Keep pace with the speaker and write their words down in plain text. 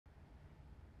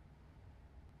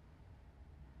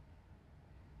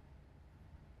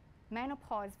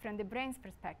Menopause, from the brain's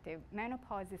perspective,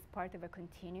 menopause is part of a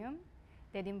continuum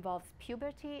that involves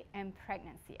puberty and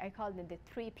pregnancy. I call them the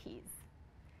 3 Ps.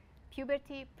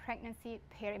 Puberty, pregnancy,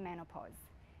 perimenopause.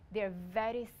 They're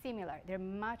very similar. They're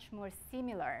much more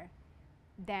similar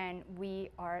than we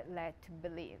are led to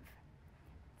believe.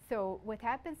 So what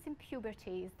happens in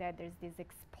puberty is that there's this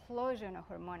explosion of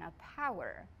hormonal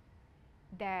power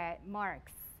that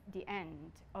marks the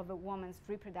end of a woman's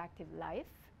reproductive life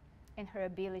and her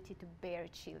ability to bear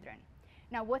children.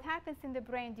 Now, what happens in the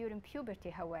brain during puberty,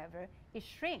 however, it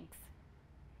shrinks.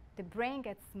 The brain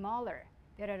gets smaller.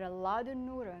 There are a lot of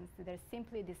neurons that are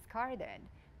simply discarded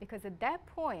because at that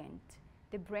point,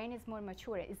 the brain is more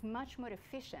mature. It's much more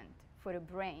efficient for a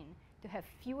brain to have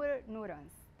fewer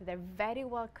neurons that are very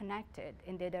well connected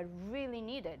and that are really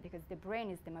needed, because the brain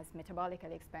is the most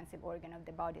metabolically expensive organ of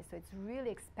the body. So it's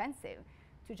really expensive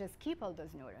to just keep all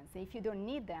those neurons. And if you don't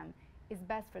need them, it's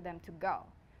best for them to go.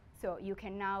 So you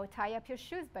can now tie up your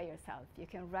shoes by yourself. You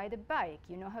can ride a bike.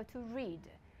 You know how to read.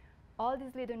 All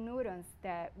these little neurons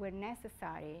that were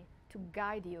necessary to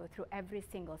guide you through every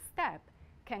single step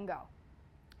can go.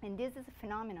 And this is a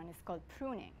phenomenon. It's called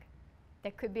pruning.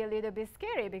 That could be a little bit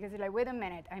scary because you're like, wait a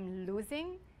minute, I'm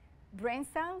losing brain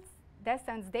cells? That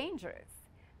sounds dangerous.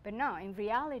 But no, in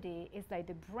reality, it's like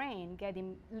the brain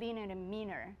getting leaner and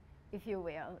meaner, if you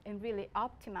will, and really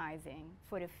optimizing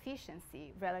for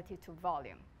efficiency relative to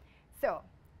volume. So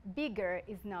bigger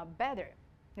is not better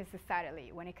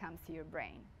necessarily when it comes to your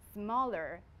brain.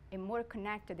 Smaller and more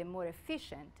connected and more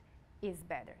efficient is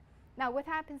better. Now, what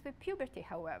happens with puberty,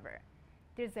 however?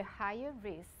 There's a higher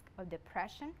risk of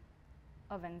depression,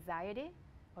 of anxiety,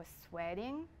 of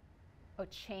sweating, of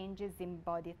changes in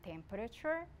body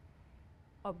temperature,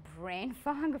 of brain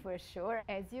fog for sure,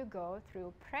 as you go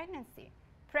through pregnancy.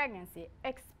 Pregnancy,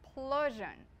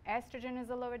 explosion. Estrogen is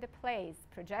all over the place,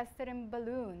 progesterone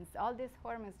balloons, all these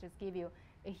hormones just give you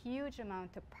a huge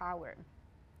amount of power.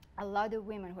 A lot of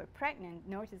women who are pregnant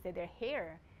notice that their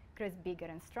hair grows bigger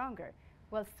and stronger.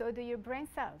 Well, so do your brain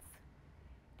cells.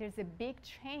 There's a big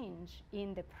change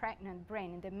in the pregnant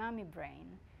brain, in the mommy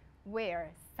brain,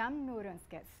 where some neurons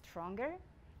get stronger,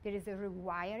 there is a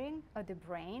rewiring of the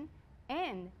brain,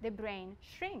 and the brain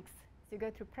shrinks. So you go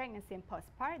through pregnancy and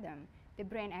postpartum, the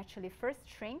brain actually first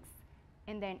shrinks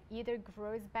and then either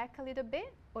grows back a little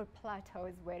bit or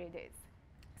plateaus where it is.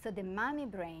 So the mommy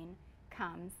brain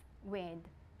comes with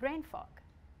brain fog.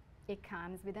 It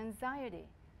comes with anxiety.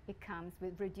 It comes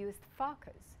with reduced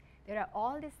focus. There are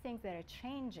all these things that are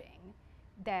changing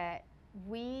that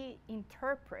we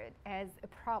interpret as a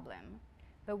problem,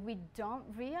 but we don't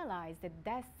realize that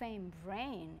that same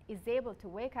brain is able to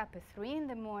wake up at 3 in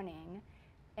the morning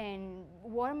and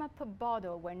warm up a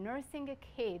bottle while nursing a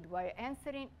kid, while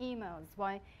answering emails,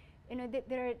 while, you know,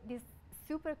 there are these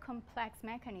super complex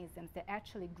mechanisms that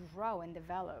actually grow and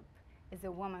develop as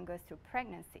a woman goes through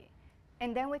pregnancy.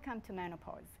 And then we come to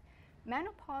menopause.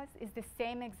 Menopause is the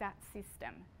same exact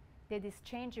system that is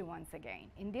changing once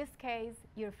again. In this case,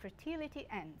 your fertility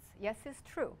ends. Yes, it's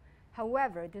true.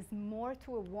 However, there's more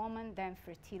to a woman than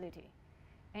fertility.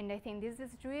 And I think this is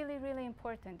really, really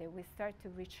important that we start to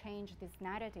rechange this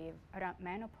narrative around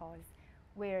menopause,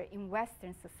 where in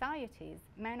Western societies,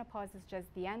 menopause is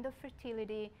just the end of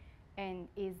fertility and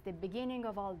is the beginning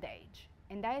of old age.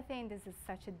 And I think this is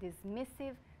such a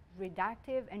dismissive,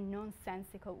 reductive, and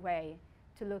nonsensical way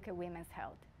to look at women's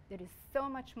health. There is so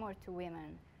much more to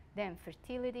women than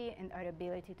fertility and our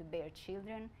ability to bear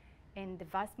children. And the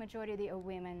vast majority of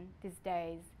women these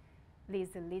days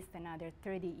lives at least another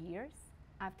 30 years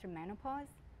after menopause.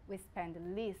 We spend at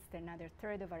least another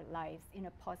third of our lives in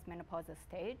a postmenopausal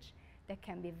stage that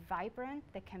can be vibrant,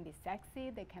 that can be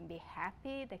sexy, that can be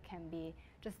happy, that can be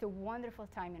just a wonderful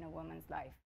time in a woman's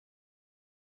life.